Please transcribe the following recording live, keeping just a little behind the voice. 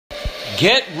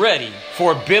Get ready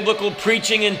for biblical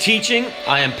preaching and teaching.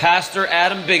 I am Pastor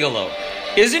Adam Bigelow.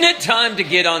 Isn't it time to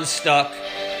get unstuck?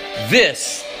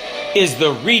 This is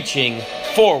the Reaching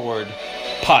Forward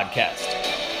podcast.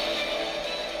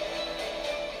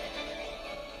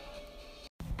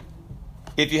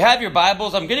 If you have your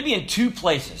Bibles, I'm going to be in two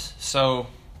places. So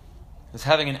I was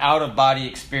having an out-of-body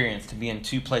experience to be in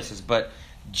two places. But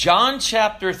John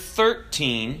chapter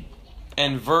 13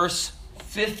 and verse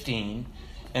 15.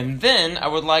 And then I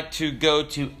would like to go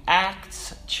to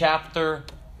Acts chapter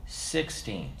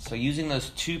 16. So using those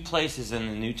two places in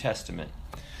the New Testament.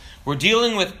 We're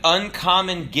dealing with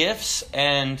uncommon gifts,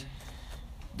 and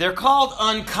they're called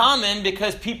uncommon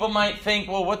because people might think,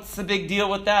 well, what's the big deal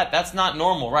with that? That's not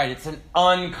normal, right? It's an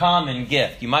uncommon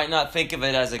gift. You might not think of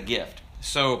it as a gift.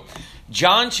 So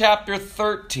John chapter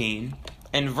 13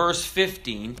 and verse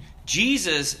 15,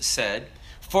 Jesus said,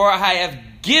 "For I have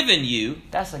given you,"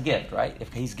 that's a gift, right?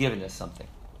 If he's given us something.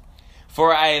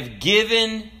 "For I have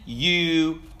given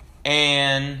you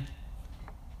an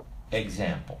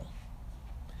example,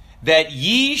 that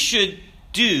ye should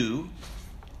do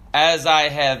as I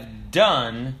have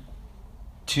done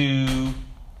to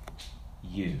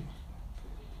you."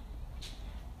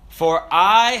 For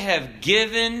I have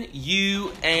given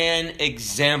you an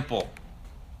example.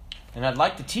 And I'd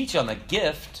like to teach on the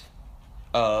gift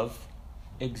of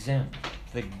example.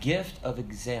 The gift of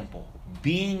example.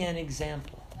 Being an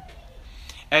example.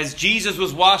 As Jesus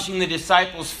was washing the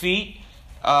disciples' feet,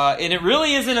 and it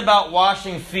really isn't about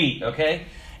washing feet, okay?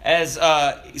 As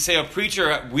you say, a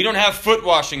preacher, we don't have foot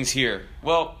washings here.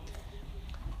 Well,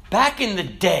 back in the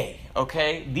day,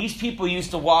 okay, these people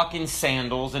used to walk in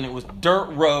sandals, and it was dirt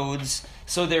roads,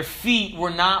 so their feet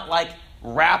were not like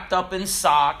wrapped up in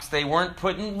socks. They weren't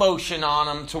putting lotion on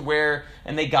them to wear,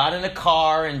 and they got in a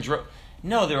car and drove.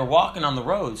 No, they were walking on the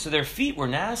road, so their feet were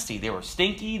nasty. They were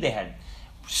stinky. They had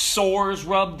sores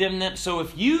rubbed in them. So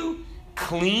if you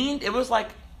cleaned, it was like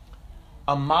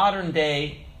a modern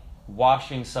day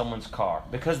washing someone's car,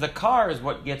 because the car is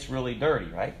what gets really dirty,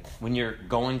 right? When you're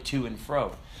going to and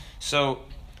fro. So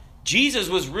Jesus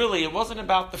was really, it wasn't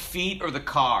about the feet or the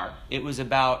car. It was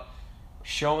about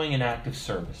showing an act of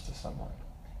service to someone.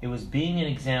 It was being an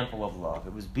example of love.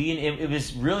 It was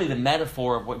really the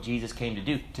metaphor of what Jesus came to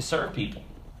do, to serve people.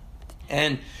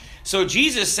 And so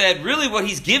Jesus said, really what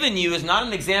he's given you is not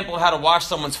an example of how to wash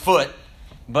someone's foot,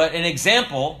 but an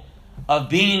example of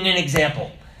being an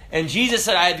example. And Jesus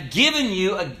said, I have given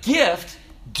you a gift,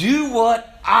 do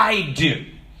what I do.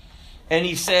 And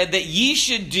he said that ye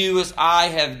should do as I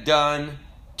have done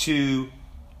to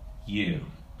you.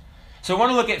 So I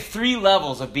want to look at three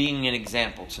levels of being an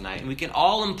example tonight. And we can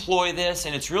all employ this,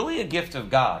 and it's really a gift of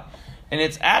God. And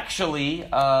it's actually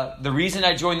the reason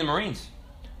I joined the Marines.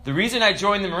 The reason I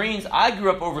joined the Marines, I grew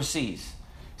up overseas.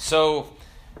 So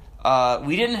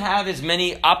we didn't have as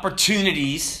many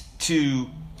opportunities to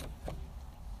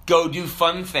go do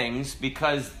fun things,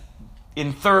 because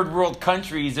in third world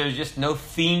countries, there's just no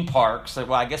theme parks.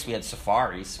 Well, I guess we had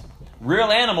safaris.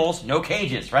 Real animals, no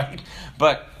cages, right?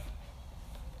 But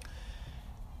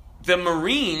the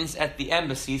Marines at the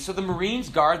embassy, so the Marines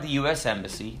guard the U.S.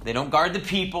 Embassy. They don't guard the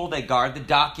people, they guard the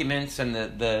documents and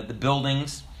the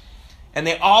buildings. And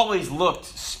they always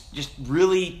looked just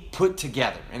really put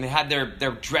together. And they had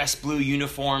their dress blue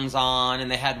uniforms on, and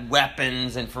they had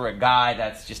weapons. And for a guy,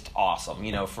 that's just awesome,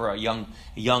 for a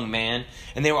young man.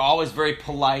 And they were always very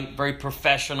polite, very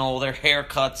professional, their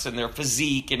haircuts and their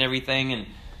physique and everything.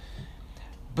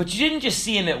 But you didn't just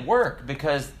see them at work,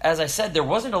 because, as I said, there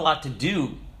wasn't a lot to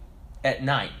do at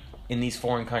night in these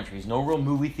foreign countries. No real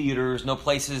movie theaters, no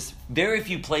places, very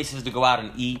few places to go out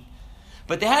and eat.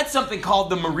 But they had something called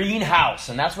the Marine House,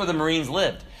 and that's where the Marines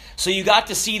lived. So you got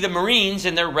to see the Marines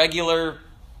in their regular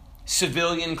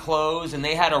civilian clothes, and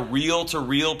they had a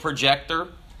reel-to-reel projector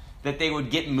that they would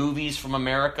get movies from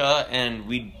America, and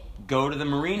we'd go to the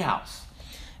Marine House.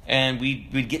 And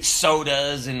we'd get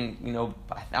sodas, and,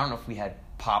 I don't know if we had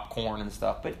popcorn and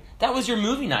stuff, but that was your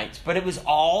movie nights. But it was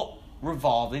all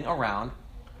revolving around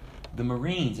the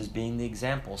Marines as being the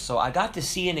example. So I got to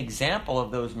see an example of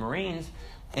those Marines,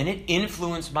 and it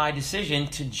influenced my decision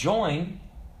to join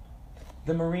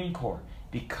the Marine Corps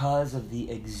because of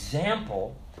the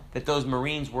example that those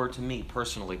Marines were to me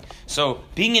personally. So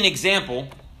being an example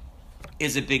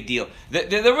is a big deal.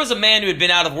 There was a man who had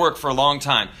been out of work for a long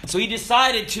time. So he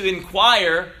decided to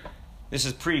inquire. This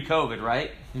is pre-COVID, right?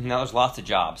 Now there's lots of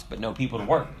jobs, but no people to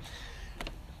work.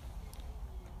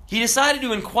 He decided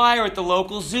to inquire at the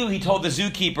local zoo. He told the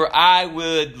zookeeper, I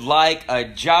would like a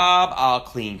job. I'll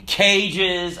clean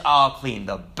cages. I'll clean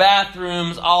the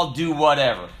bathrooms. I'll do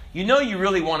whatever. You know you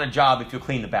really want a job if you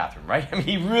clean the bathroom, right? I mean,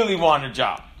 he really wanted a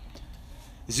job.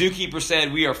 The zookeeper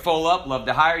said, we are full up, love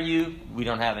to hire you. We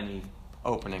don't have any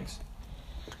openings.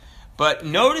 But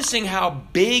noticing how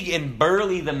big and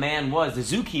burly the man was, the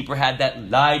zookeeper had that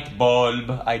light bulb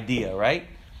idea, right?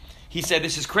 He said,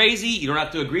 this is crazy. You don't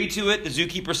have to agree to it, the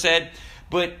zookeeper said.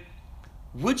 But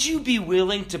would you be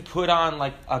willing to put on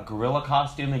like a gorilla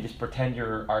costume and just pretend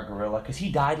you're our gorilla? Because he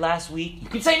died last week. You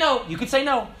could say no. You could say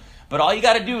no. But all you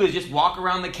got to do is just walk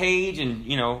around the cage and,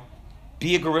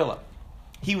 be a gorilla.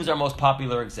 He was our most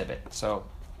popular exhibit. So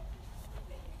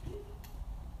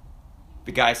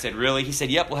the guy said, really? He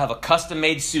said, yep, we'll have a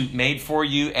custom-made suit made for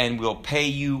you and we'll pay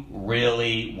you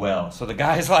really well. So the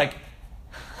guy's like,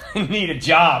 I need a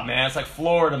job, man. It's like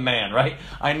Florida man, right?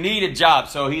 I need a job.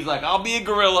 So he's like, I'll be a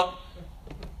gorilla.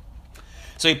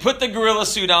 So he put the gorilla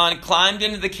suit on, climbed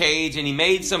into the cage, and he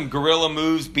made some gorilla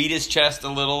moves, beat his chest a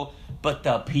little. But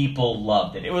the people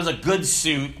loved it. It was a good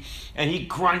suit. And he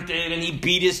grunted and he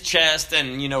beat his chest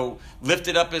and,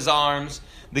 lifted up his arms.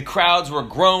 The crowds were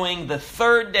growing. The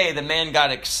third day, the man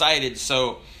got excited.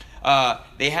 So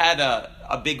they had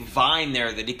a big vine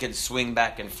there that he could swing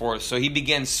back and forth. So he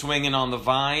began swinging on the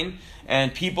vine.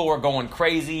 And people were going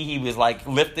crazy. He was like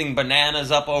lifting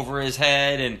bananas up over his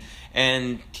head.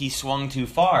 And he swung too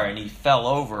far and he fell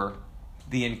over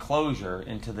the enclosure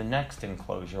into the next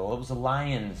enclosure. Well, it was a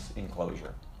lion's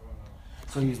enclosure.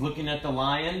 So he's looking at the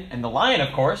lion, and the lion,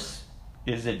 of course,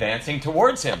 is advancing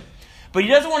towards him. But he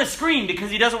doesn't want to scream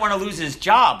because he doesn't want to lose his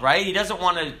job, right? He doesn't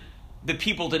want the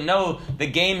people to know the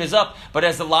game is up. But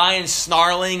as the lion's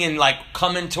snarling and like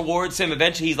coming towards him,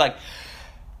 eventually he's like,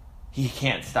 he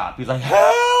can't stop. He's like,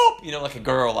 help! Like a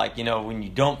girl, like, when you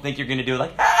don't think you're going to do it,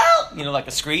 like, help! Like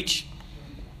a screech.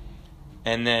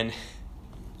 And then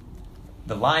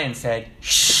the lion said,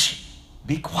 shh,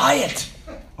 be quiet,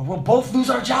 or we'll both lose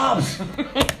our jobs.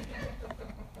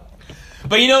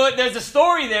 But you know what? There's a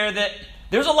story there that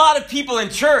there's a lot of people in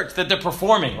church that they're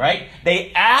performing, right?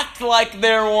 They act like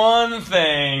they're one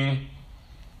thing,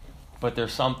 but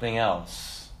there's something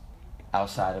else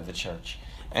outside of the church.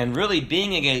 And really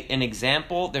being an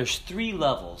example, there's 3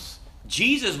 levels.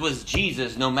 Jesus was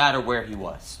Jesus no matter where he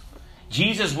was.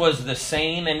 Jesus was the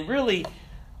same, and really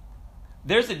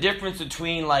there's a difference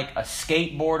between like a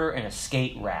skateboarder and a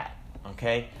skate rat.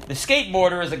 Okay? The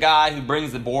skateboarder is a guy who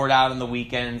brings the board out on the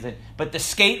weekends, but the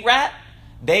skate rat,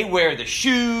 they wear the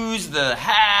shoes, the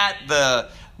hat, the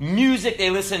music. They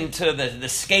listen to the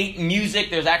skate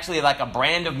music. There's actually like a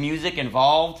brand of music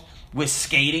involved with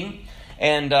skating.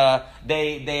 And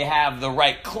they have the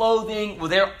right clothing. Well,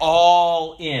 they're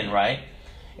all in, right?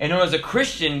 And as a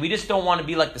Christian, we just don't want to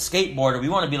be like the skateboarder. We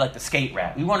want to be like the skate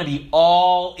rat. We want to be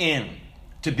all in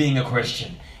to being a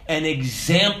Christian. An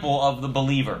example of the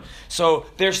believer. So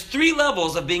there's 3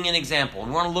 levels of being an example.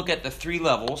 We want to look at the 3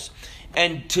 levels.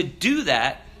 And to do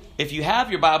that, if you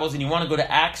have your Bibles and you want to go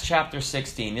to Acts chapter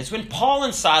 16, it's when Paul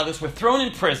and Silas were thrown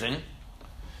in prison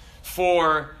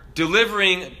for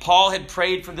delivering. Paul had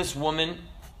prayed for this woman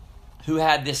who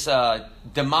had this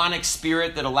demonic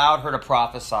spirit that allowed her to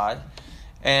prophesy.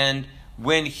 And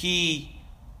when he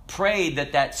prayed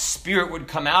that spirit would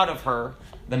come out of her,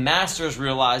 the masters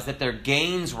realized that their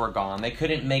gains were gone. They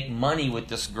couldn't make money with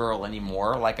this girl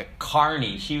anymore, like a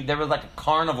carny. They were like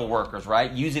carnival workers, right?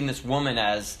 Using this woman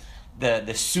as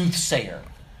the soothsayer.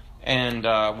 And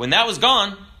when that was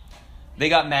gone, they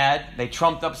got mad. They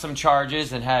trumped up some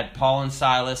charges and had Paul and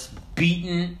Silas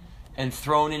beaten and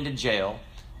thrown into jail.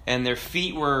 And their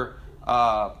feet were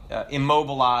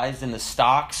immobilized in the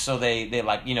stocks. So they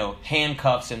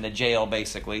handcuffs in the jail,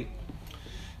 basically.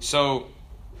 So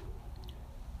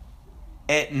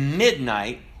at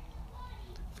midnight,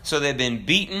 so they've been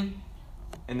beaten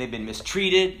and they've been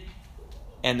mistreated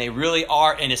and they really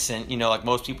are innocent. Like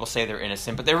most people say they're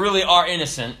innocent, but they really are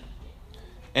innocent.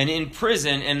 And in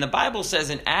prison, and the Bible says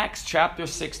in Acts chapter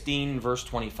 16, verse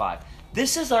 25,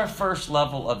 this is our first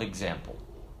level of example.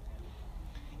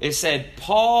 It said,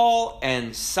 Paul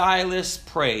and Silas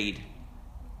prayed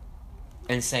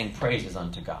and sang praises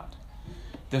unto God.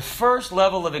 The first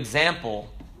level of example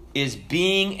is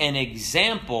being an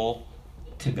example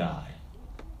to God.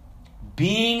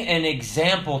 Being an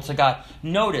example to God.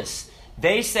 Notice,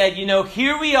 they said,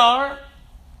 here we are.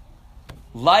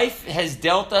 Life has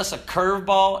dealt us a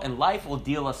curveball, and life will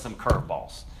deal us some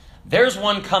curveballs. There's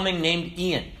one coming named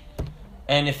Ian.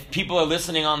 And if people are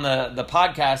listening on the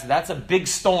podcast, that's a big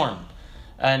storm.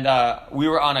 And we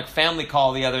were on a family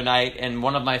call the other night, and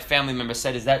one of my family members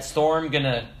said, is that storm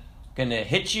gonna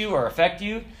hit you or affect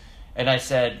you? And I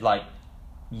said,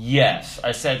 yes.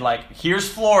 I said, here's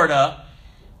Florida,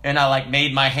 and I like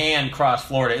made my hand cross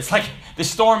Florida. It's like the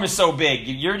storm is so big.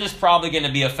 You're just probably going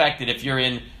to be affected if you're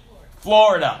in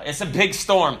Florida. It's a big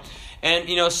storm. And,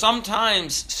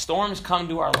 sometimes storms come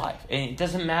to our life. And it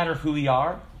doesn't matter who we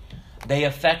are. They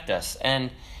affect us.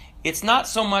 And it's not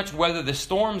so much whether the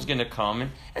storm's going to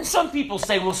come. And some people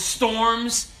say, well,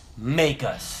 storms make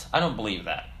us. I don't believe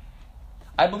that.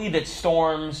 I believe that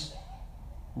storms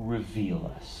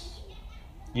reveal us.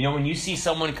 When you see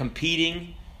someone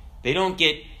competing, they don't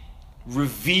get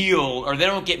revealed or they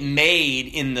don't get made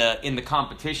in the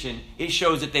competition. It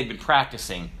shows that they've been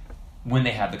practicing when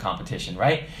they have the competition,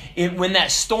 right? When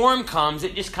that storm comes,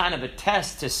 it just kind of a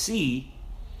test to see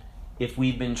if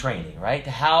we've been training, right?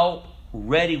 How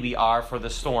ready we are for the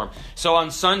storm. So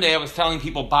on Sunday, I was telling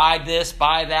people, buy this,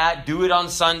 buy that, do it on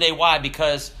Sunday. Why?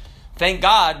 Because thank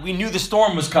God we knew the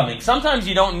storm was coming. Sometimes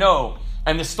you don't know,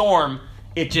 and the storm,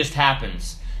 it just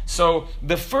happens. So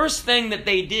the first thing that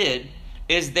they did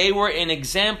is they were an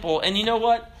example. And you know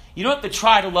what? You don't have to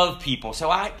try to love people. So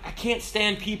I can't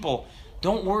stand people.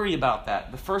 Don't worry about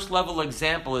that. The first level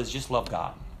example is just love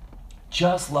God.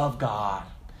 Just love God.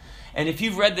 And if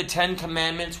you've read the 10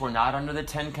 Commandments, we're not under the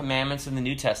 10 Commandments in the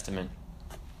New Testament.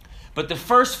 But the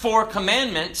first 4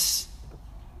 commandments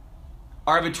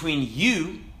are between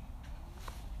you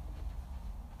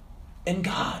and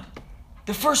God.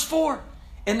 The first 4.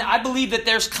 And I believe that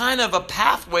there's kind of a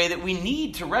pathway that we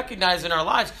need to recognize in our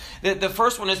lives. The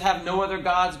first one is have no other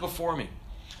gods before me.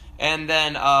 And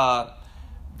then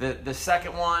the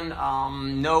second one,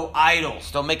 no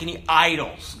idols. Don't make any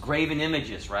idols, graven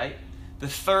images, right? The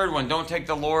third one, don't take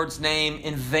the Lord's name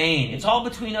in vain. It's all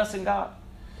between us and God.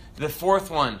 The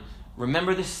fourth one,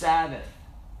 remember the Sabbath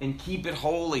and keep it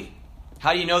holy.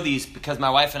 How do you know these? Because my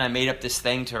wife and I made up this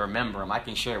thing to remember them. I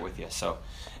can share it with you. So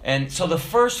the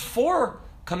first 4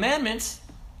 commandments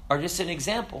are just an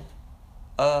example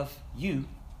of you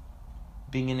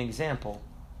being an example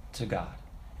to God.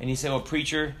 And you say, well,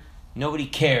 preacher, nobody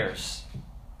cares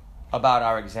about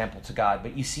our example to God.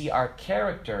 But you see, our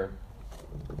character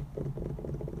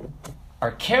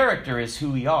is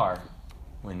who we are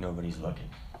when nobody's looking.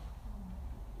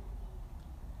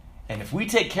 And if we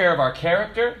take care of our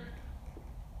character,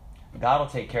 God will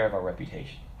take care of our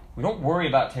reputation. We don't worry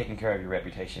about taking care of your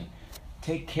reputation.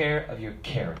 Take care of your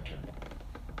character.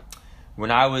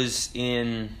 When I was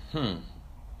in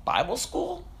Bible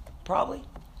school, probably.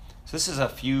 So this is a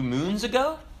few moons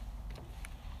ago.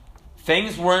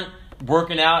 Things weren't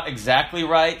working out exactly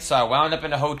right, so I wound up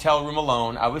in a hotel room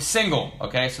alone. I was single,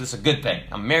 okay? So this is a good thing.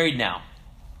 I'm married now.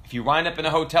 If you wind up in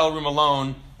a hotel room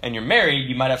alone and you're married,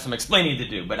 you might have some explaining to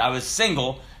do. But I was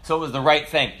single, so it was the right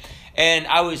thing. And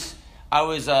I was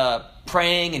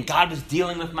praying, and God was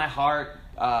dealing with my heart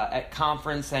at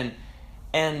conference, and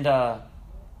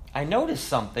I noticed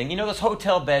something. Those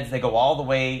hotel beds, they go all the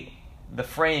way, the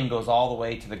frame goes all the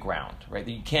way to the ground, right?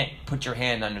 You can't put your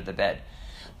hand under the bed.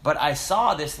 But I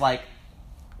saw this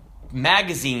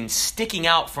magazine sticking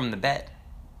out from the bed.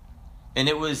 And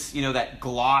it was, that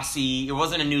glossy, it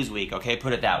wasn't a Newsweek, okay,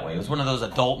 put it that way. It was one of those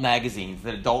adult magazines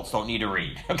that adults don't need to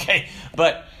read, okay?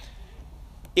 But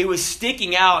it was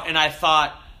sticking out, and I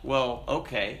thought, well,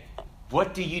 okay,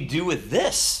 what do you do with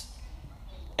this?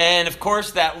 And of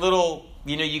course, that little,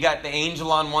 you got the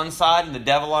angel on one side and the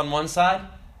devil on one side.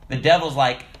 The devil's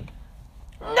like,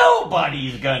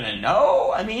 nobody's gonna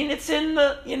know. I mean, it's in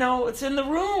the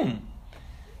room.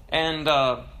 And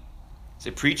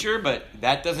say, preacher, but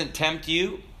that doesn't tempt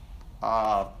you?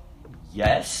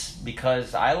 Yes,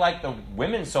 because I like the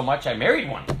women so much, I married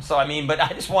one. So, but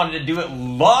I just wanted to do it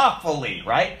lawfully,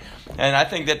 right? And I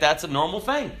think that that's a normal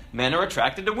thing. Men are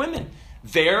attracted to women.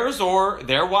 Theirs or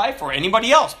their wife or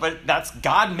anybody else. But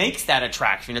God makes that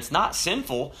attraction. It's not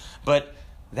sinful. But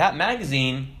that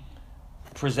magazine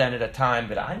presented a time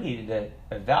that I needed to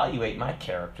evaluate my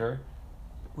character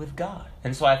with God.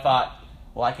 And so I thought,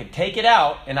 well, I could take it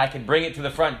out and I could bring it to the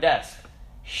front desk.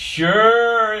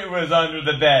 Sure, it was under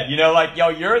the bed.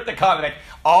 You're at the conference.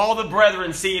 All the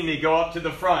brethren seeing me go up to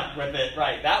the front with it.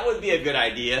 Right, that would be a good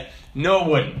idea. No, it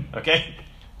wouldn't. Okay?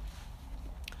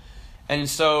 And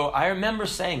so I remember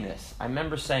saying this.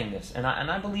 And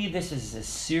I believe this is a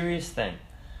serious thing.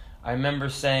 I remember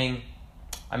saying,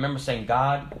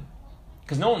 God,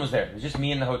 because no one was there. It was just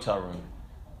me in the hotel room.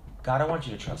 God, I want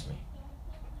you to trust me.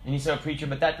 And you say, preacher,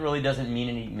 but that really doesn't mean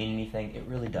anything. It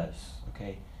really does,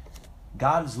 okay?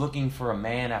 God is looking for a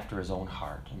man after his own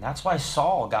heart. And that's why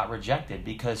Saul got rejected,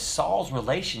 because Saul's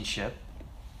relationship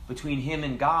between him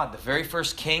and God, the very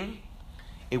first king,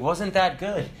 it wasn't that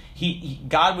good.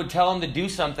 God would tell him to do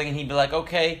something, and he'd be like,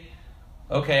 okay,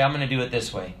 I'm going to do it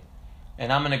this way.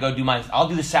 and I'm going to go I'll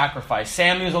do the sacrifice.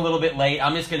 Samuel's a little bit late.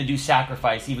 I'm just going to do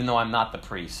sacrifice even though I'm not the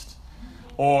priest.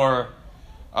 Or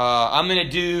I'm going to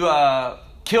do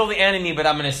kill the enemy, but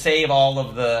I'm going to save all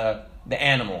of the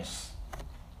animals.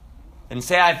 And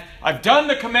say, I've done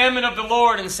the commandment of the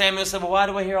Lord. And Samuel said, well, why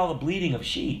do I hear all the bleating of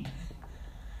sheep?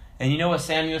 And you know what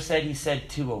Samuel said? He said,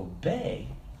 to obey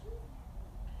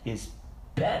is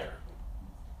better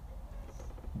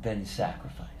than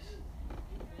sacrifice.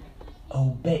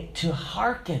 Obey, to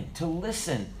hearken, to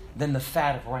listen, than the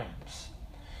fat of rams.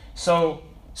 So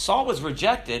Saul was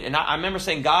rejected, and I remember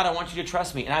saying, God, I want you to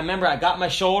trust me. And I remember I got my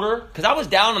shoulder, because I was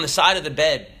down on the side of the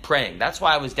bed praying. That's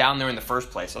why I was down there in the first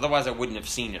place. Otherwise, I wouldn't have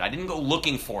seen it. I didn't go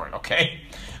looking for it, okay?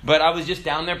 But I was just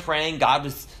down there praying. God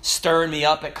was stirring me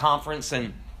up at conference,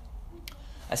 and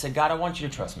I said, God, I want you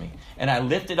to trust me. And I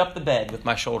lifted up the bed with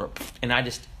my shoulder, and I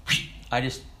just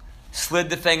slid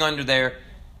the thing under there.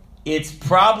 It's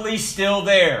probably still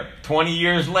there 20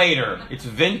 years later. It's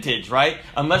vintage, right?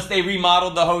 Unless they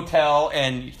remodeled the hotel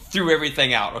and threw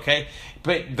everything out, okay?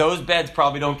 But those beds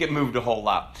probably don't get moved a whole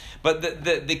lot. But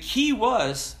the key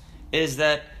is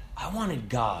that I wanted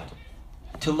God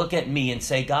to look at me and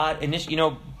say, God, and this,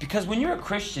 because when you're a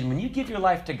Christian, when you give your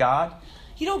life to God,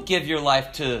 you don't give your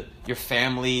life to your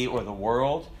family or the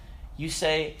world. You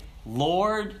say,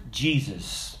 Lord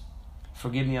Jesus,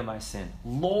 forgive me of my sin.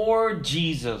 Lord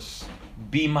Jesus,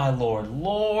 be my Lord.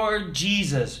 Lord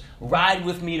Jesus, ride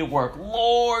with me to work.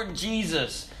 Lord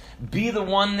Jesus, be the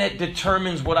one that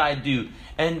determines what I do.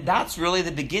 And that's really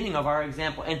the beginning of our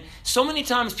example. And so many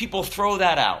times people throw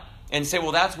that out and say,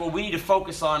 well, that's what we need to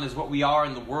focus on is what we are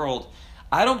in the world.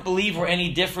 I don't believe we're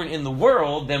any different in the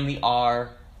world than we are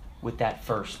with that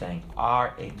first thing,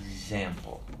 our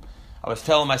example. I was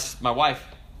telling my wife,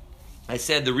 I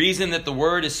said the reason that the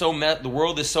world is so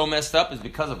messed up is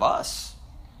because of us.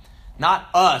 Not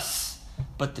us,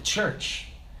 but the church.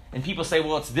 And people say,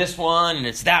 well, it's this one and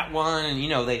it's that one, and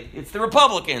it's the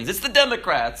Republicans, it's the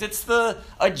Democrats, it's the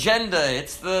agenda,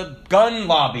 it's the gun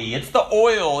lobby, it's the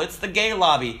oil, it's the gay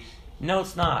lobby. No,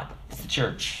 it's not. It's the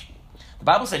church. The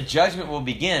Bible said judgment will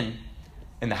begin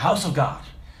in the house of God.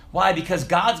 Why? Because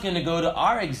God's going to go to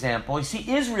our example. You see,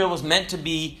 Israel was meant to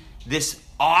be this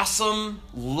awesome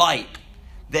light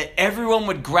that everyone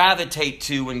would gravitate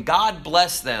to when God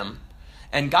blessed them.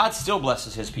 And God still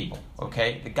blesses his people,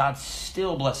 okay? That God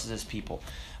still blesses his people.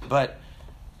 But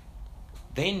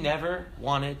they never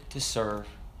wanted to serve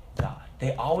God.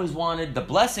 They always wanted the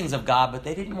blessings of God, but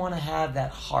they didn't want to have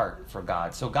that heart for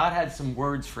God. So God had some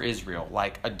words for Israel,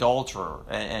 like adulterer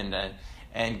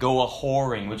and go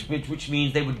a-whoring, which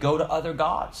means they would go to other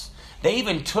gods. They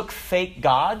even took fake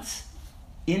gods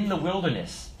in the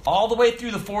wilderness, all the way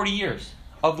through the 40 years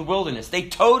of the wilderness. They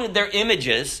toted their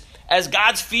images. As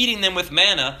God's feeding them with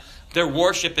manna, they're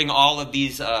worshiping all of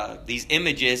these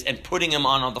images and putting them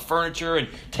on the furniture and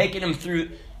taking them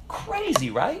through. Crazy,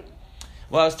 right?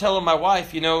 Well, I was telling my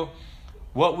wife,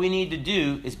 what we need to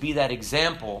do is be that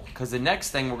example, because the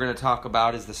next thing we're going to talk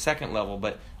about is the second level,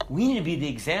 but we need to be the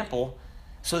example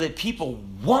so that people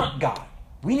want God.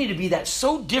 We need to be that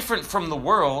so different from the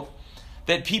world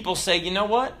that people say, you know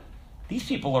what? These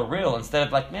people are real, instead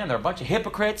of like, man, they're a bunch of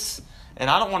hypocrites, and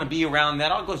I don't want to be around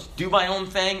that. I'll go do my own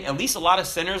thing. At least a lot of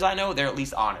sinners I know, they're at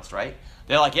least honest, right?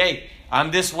 They're like, hey,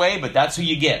 I'm this way, but that's who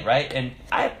you get, right? And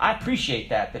I appreciate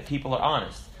that people are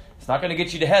honest. It's not going to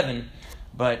get you to heaven,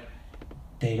 but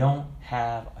they don't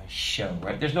have a show,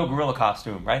 right? There's no gorilla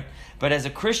costume, right? But as a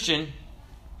Christian,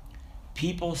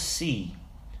 people see,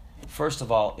 first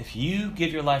of all, if you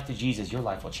give your life to Jesus, your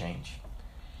life will change.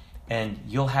 And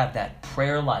you'll have that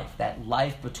prayer life, that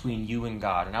life between you and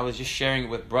God. And I was just sharing it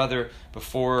with brother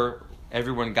before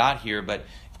everyone got here, but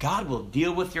God will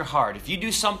deal with your heart. If you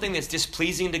do something that's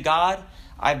displeasing to God,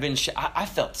 I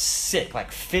felt sick,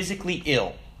 like physically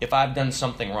ill, if I've done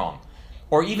something wrong.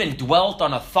 Or even dwelt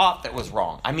on a thought that was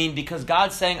wrong. I mean, because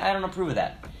God's saying, I don't approve of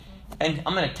that. And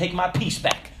I'm going to take my peace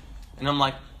back. And I'm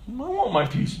like, I want my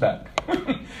peace back.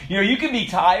 You can be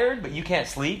tired, but you can't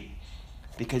sleep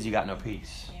because you got no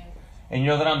peace. And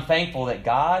that I'm thankful that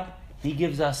God, he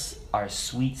gives us our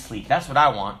sweet sleep. That's what I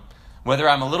want. Whether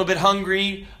I'm a little bit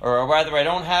hungry, or whether I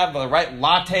don't have the right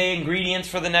latte ingredients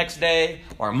for the next day,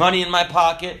 or money in my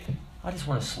pocket, I just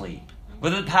want to sleep.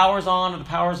 Whether the power's on or the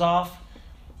power's off,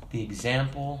 the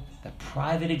example, the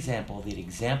private example, the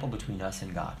example between us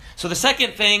and God. So the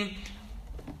second thing,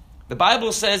 the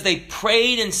Bible says they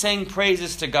prayed and sang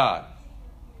praises to God.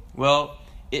 Well,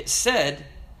 it said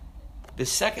the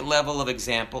second level of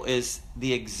example is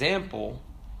the example.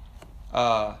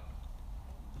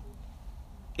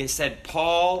 It said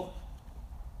Paul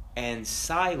and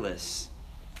Silas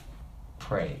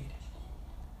prayed.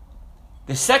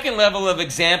 The second level of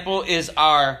example is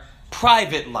our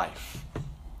private life.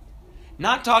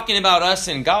 Not talking about us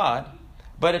and God,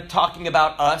 but talking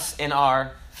about us and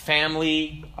our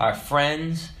family, our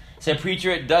friends. Say, preacher,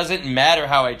 it doesn't matter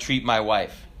how I treat my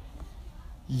wife.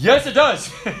 Yes, it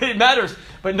does. It matters.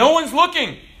 But no one's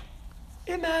looking.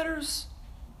 It matters.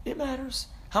 It matters.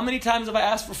 How many times have I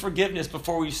asked for forgiveness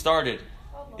before we started?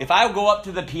 If I go up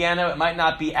to the piano, it might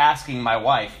not be asking my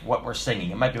wife what we're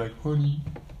singing. It might be like, honey,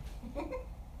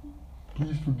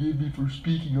 please forgive me for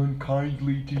speaking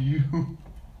unkindly to you.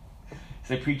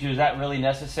 Say, preacher, is that really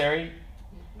necessary?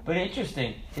 But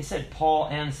interesting, it said Paul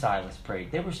and Silas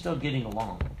prayed. They were still getting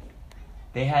along.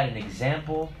 They had an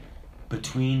example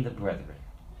between the brethren.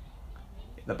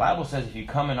 The Bible says if you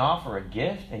come and offer a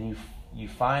gift and you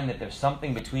find that there's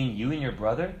something between you and your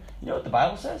brother, you know what the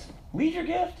Bible says? Leave your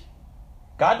gift.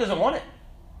 God doesn't want it.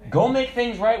 Go make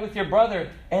things right with your brother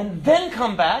and then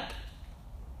come back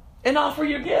and offer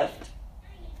your gift.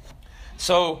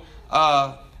 So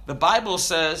the Bible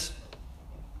says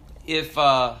if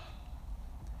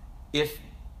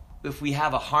we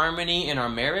have a harmony in our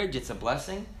marriage, it's a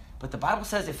blessing. But the Bible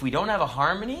says if we don't have a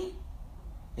harmony,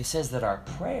 it says that our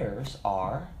prayers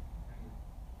are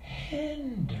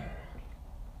hindered.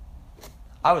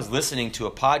 I was listening to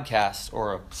a podcast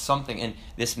or something, and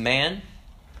this man,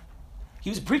 he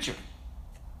was a preacher.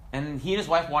 And he and his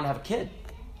wife wanted to have a kid.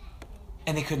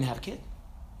 And they couldn't have a kid.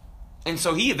 And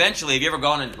so he eventually, have you ever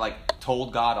gone and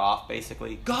told God off,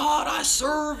 basically? God, I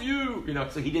serve you.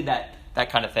 So he did that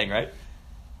kind of thing, right?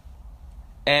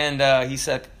 And he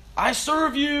said, I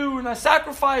serve you and I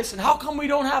sacrifice, and how come we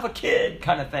don't have a kid?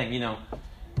 Kind of thing, You know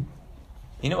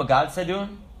what God said to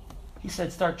him? He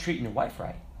said, start treating your wife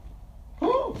right.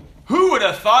 Who would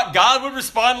have thought God would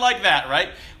respond like that, right?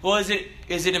 Well, is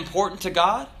it important to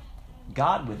God?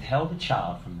 God withheld a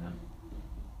child from them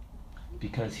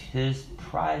because his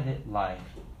private life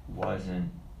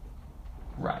wasn't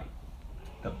right.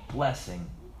 The blessing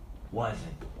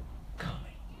wasn't coming.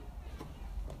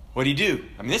 What did he do?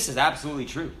 I mean, this is absolutely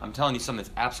true. I'm telling you something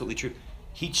that's absolutely true.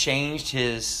 He changed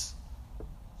his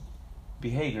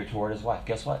behavior toward his wife.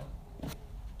 Guess what?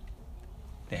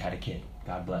 They had a kid.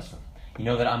 God bless them. You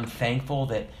know that I'm thankful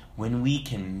that when we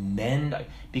can mend,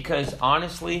 because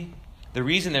honestly, the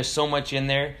reason there's so much in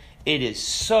there, it is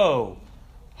so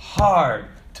hard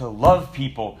to love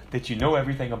people that you know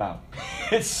everything about.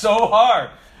 It's so hard.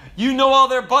 You know all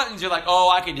their buttons. You're like,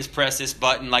 oh, I can just press this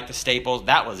button like the Staples.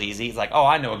 That was easy. It's like, oh,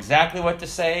 I know exactly what to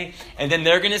say. And then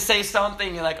they're going to say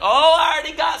something. You're like, oh, I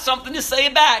already got something to say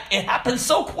back. It happens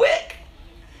so quick.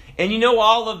 And you know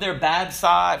all of their bad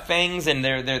side things and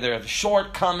their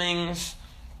shortcomings.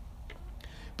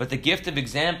 But the gift of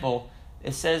example,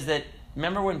 it says that,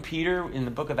 remember when Peter in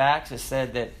the book of Acts, it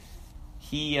said that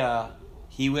he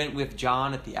went with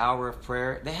John at the hour of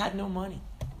prayer. They had no money.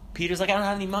 Peter's like, I don't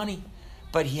have any money.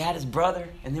 But he had his brother,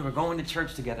 and they were going to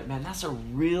church together. Man, that's a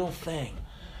real thing,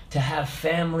 to have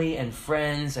family and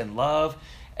friends and love.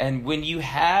 And when you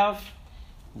have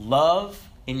love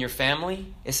in your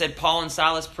family, it said Paul and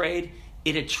Silas prayed,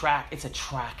 it's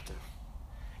attractive.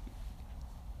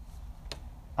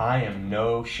 I am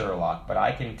no Sherlock, but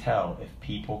I can tell if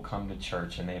people come to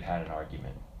church and they've had an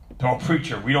argument. Oh,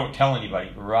 preacher, we don't tell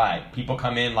anybody. Right. People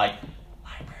come in like,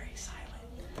 library silent.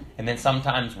 And then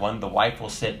sometimes the wife will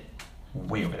sit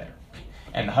way over there.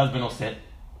 And the husband will sit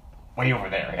way over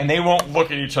there. And they won't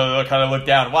look at each other, they'll kind of look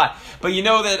down. Why? But you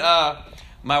know that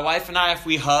my wife and I, if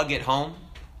we hug at home,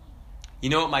 you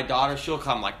know what my daughter, she'll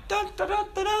come like, da, da, da,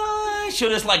 da, da. She'll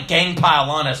just gang pile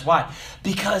on us. Why?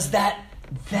 Because that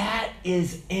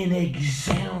is an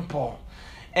example.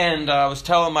 And I was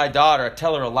telling my daughter, I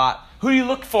tell her a lot, who do you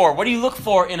look for? What do you look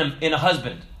for in a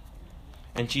husband?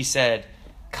 And she said,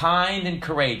 kind and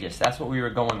courageous. That's what we were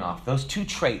going off. Those two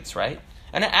traits, right?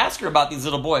 And I asked her about these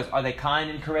little boys. Are they kind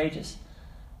and courageous?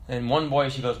 And one boy,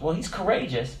 she goes, well, he's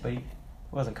courageous, but he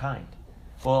wasn't kind.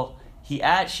 Well, she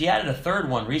added a third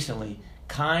one recently.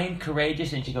 Kind,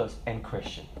 courageous, and she goes, and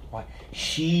Christian. Why?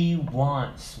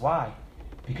 Why?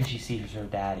 Because she sees her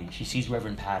daddy. She sees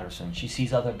Reverend Patterson. She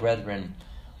sees other brethren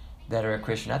that are a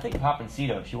Christian. I think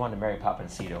Papancito, she wanted to marry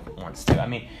Papancito once too.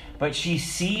 But she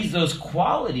sees those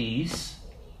qualities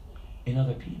in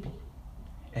other people.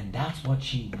 And that's what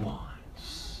she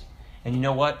wants. And you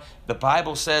know what? The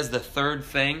Bible says the third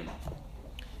thing,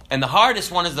 and the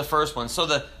hardest one is the first one. So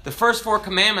the first 4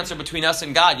 commandments are between us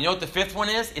and God. You know what the 5th one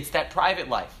is? It's that private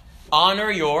life. Honor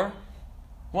your,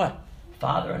 what?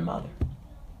 Father and mother.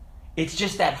 It's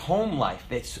just that home life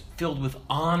that's filled with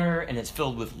honor and it's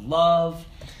filled with love.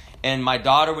 And my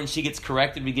daughter, when she gets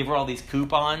corrected, we give her all these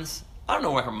coupons. I don't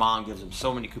know why her mom gives them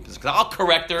so many coupons. Because I'll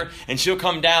correct her, and she'll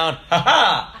come down,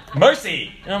 ha-ha,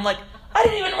 mercy. And I'm like, I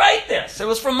didn't even write this. It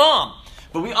was from Mom.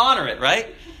 But we honor it,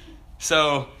 right?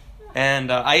 So,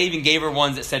 and I even gave her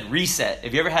ones that said reset.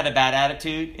 Have you ever had a bad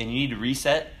attitude and you need to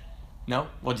reset? No?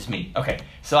 Well, just me. Okay.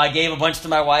 So I gave a bunch to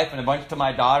my wife and a bunch to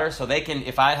my daughter so they can,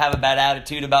 if I have a bad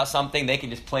attitude about something, they can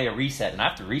just play a reset. And I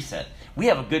have to reset. We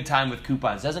have a good time with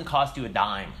coupons. It doesn't cost you a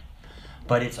dime.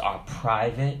 But it's our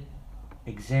private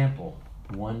example,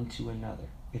 one to another.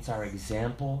 It's our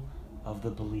example of the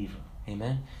believer.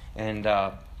 Amen? And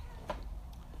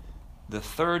the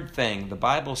third thing, the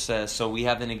Bible says, so we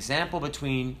have an example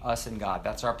between us and God.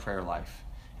 That's our prayer life.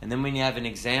 And then when you have an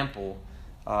example,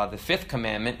 the fifth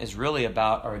commandment is really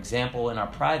about our example in our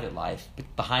private life,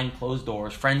 behind closed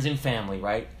doors, friends and family,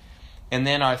 right? And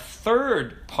then our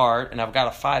third part, and I've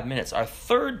got 5 minutes, our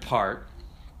third part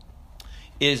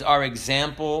is our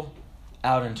example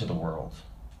out into the world.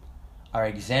 Our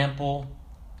example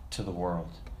to the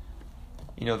world.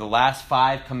 You know, the last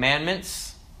 5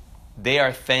 commandments, they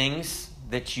are things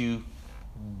that you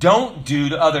don't do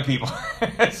to other people.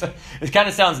 So it kind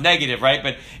of sounds negative, right?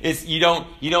 But it's you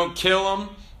don't kill them,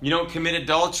 you don't commit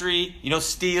adultery, you don't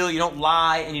steal, you don't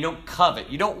lie, and you don't covet.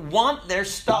 You don't want their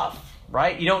stuff,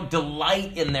 right? You don't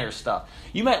delight in their stuff.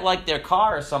 You might like their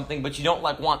car or something, but you don't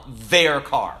want their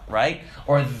car, right?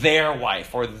 Or their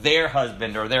wife, or their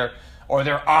husband, or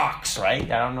their ox, right?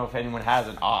 I don't know if anyone has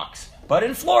an ox. But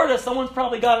in Florida, someone's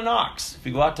probably got an ox. If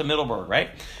you go out to Middleburg, right?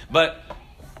 But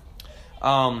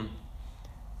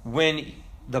when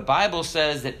the Bible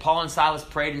says that Paul and Silas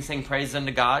prayed and sang praise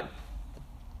unto God,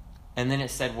 and then it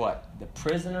said what? The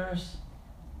prisoners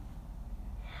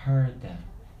heard them.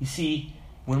 You see,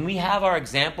 when we have our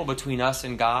example between us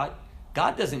and God,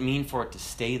 God doesn't mean for it to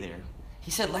stay there.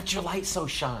 He said, let your light so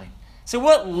shine. So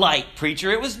what light,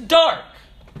 preacher? It was dark.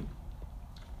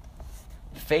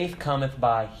 Faith cometh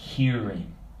by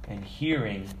hearing, and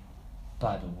hearing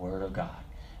by the word of God.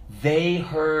 They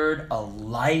heard a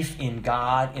life in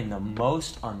God in the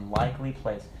most unlikely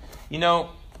place. You know,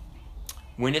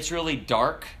 when it's really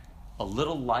dark, a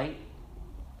little light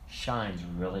shines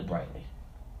really brightly.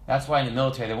 That's why in the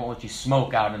military they won't let you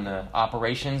smoke out in the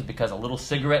operations, because a little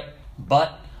cigarette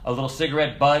bud,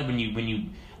 when you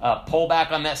pull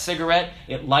back on that cigarette,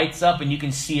 it lights up and you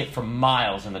can see it for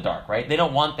miles in the dark, right? They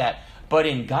don't want that. But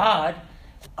in God,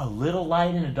 a little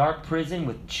light in a dark prison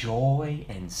with joy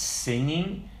and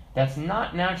singing, that's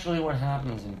not naturally what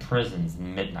happens in prisons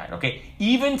midnight, okay?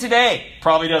 Even today,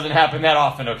 probably doesn't happen that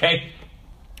often, okay?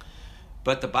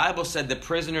 But the Bible said the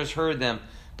prisoners heard them.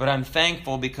 But I'm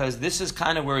thankful because this is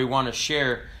kind of where we want to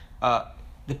share.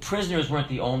 The prisoners weren't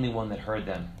the only one that heard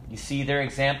them. You see, their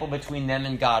example between them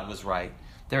and God was right.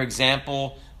 Their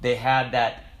example, they had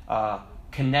that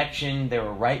connection. They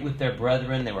were right with their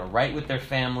brethren. They were right with their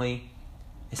family.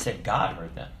 It said God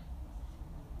heard them.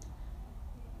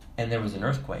 And there was an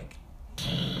earthquake.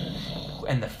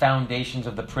 And the foundations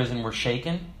of the prison were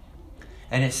shaken.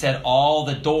 And it said all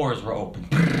the doors were open.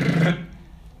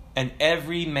 And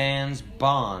every man's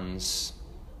bonds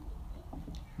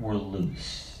were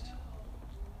loosed.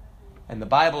 And the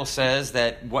Bible says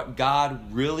that what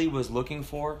God really was looking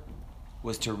for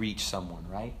was to reach someone,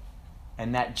 right?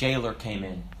 And that jailer came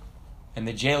in. And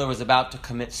the jailer was about to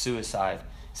commit suicide.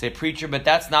 Say, preacher, but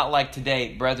that's not like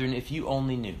today. Brethren, if you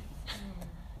only knew.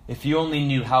 If you only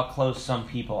knew how close some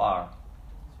people are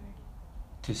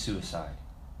to suicide.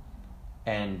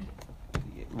 And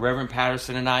Reverend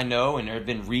Patterson and I know, and there have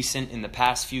been recent in the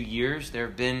past few years, there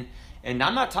have been, and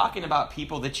I'm not talking about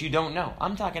people that you don't know.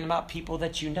 I'm talking about people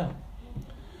that you know.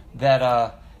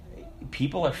 That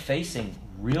people are facing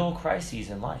real crises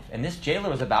in life. And this jailer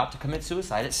was about to commit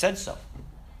suicide. It said so.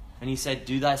 And he said,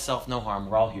 do thyself no harm.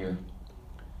 We're all here.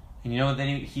 And you know what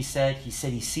then he said? He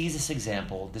said he sees this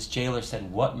example. This jailer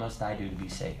said, what must I do to be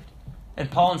saved?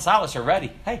 And Paul and Silas are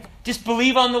ready. Hey, just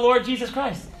believe on the Lord Jesus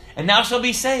Christ, and thou shalt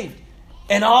be saved,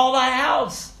 and all thy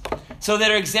house. So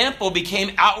their example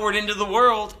became outward into the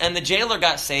world, and the jailer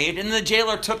got saved, and the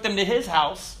jailer took them to his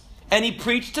house, and he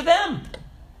preached to them.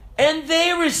 And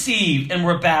they received and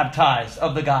were baptized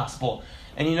of the gospel.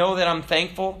 And you know that I'm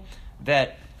thankful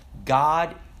that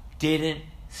God didn't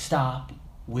stop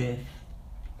with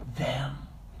them.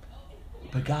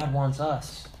 But God wants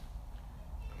us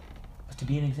to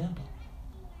be an example.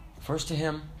 First to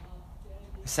Him.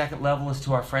 The second level is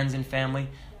to our friends and family.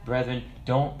 Brethren,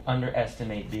 don't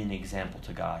underestimate being an example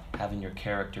to God, having your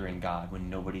character in God when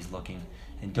nobody's looking.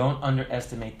 And don't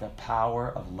underestimate the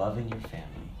power of loving your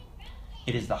family.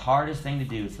 It is the hardest thing to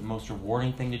do. It's the most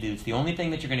rewarding thing to do. It's the only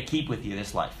thing that you're going to keep with you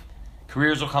this life.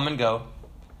 Careers will come and go.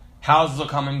 Houses will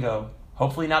come and go.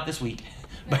 Hopefully not this week.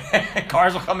 But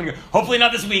cars will come and go. Hopefully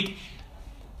not this week.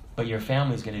 But your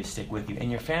family's going to stick with you,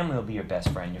 and your family will be your best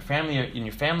friend. Your family and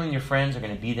your friends are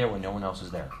going to be there when no one else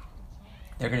is there.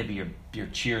 They're going to be your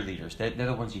cheerleaders. They're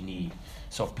the ones you need.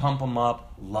 So pump them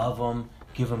up, love them,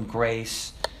 give them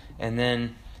grace, and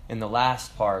then in the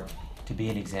last part, to be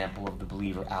an example of the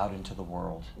believer out into the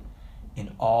world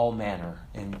in all manner.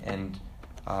 And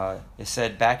it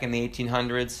said back in the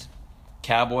 1800s,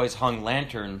 cowboys hung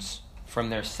lanterns from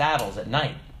their saddles at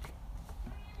night.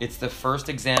 It's the first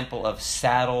example of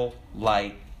saddle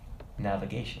light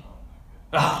navigation.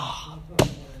 God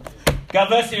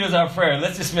bless you is our prayer.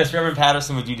 Let's dismiss. Reverend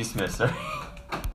Patterson, would you dismiss, sir?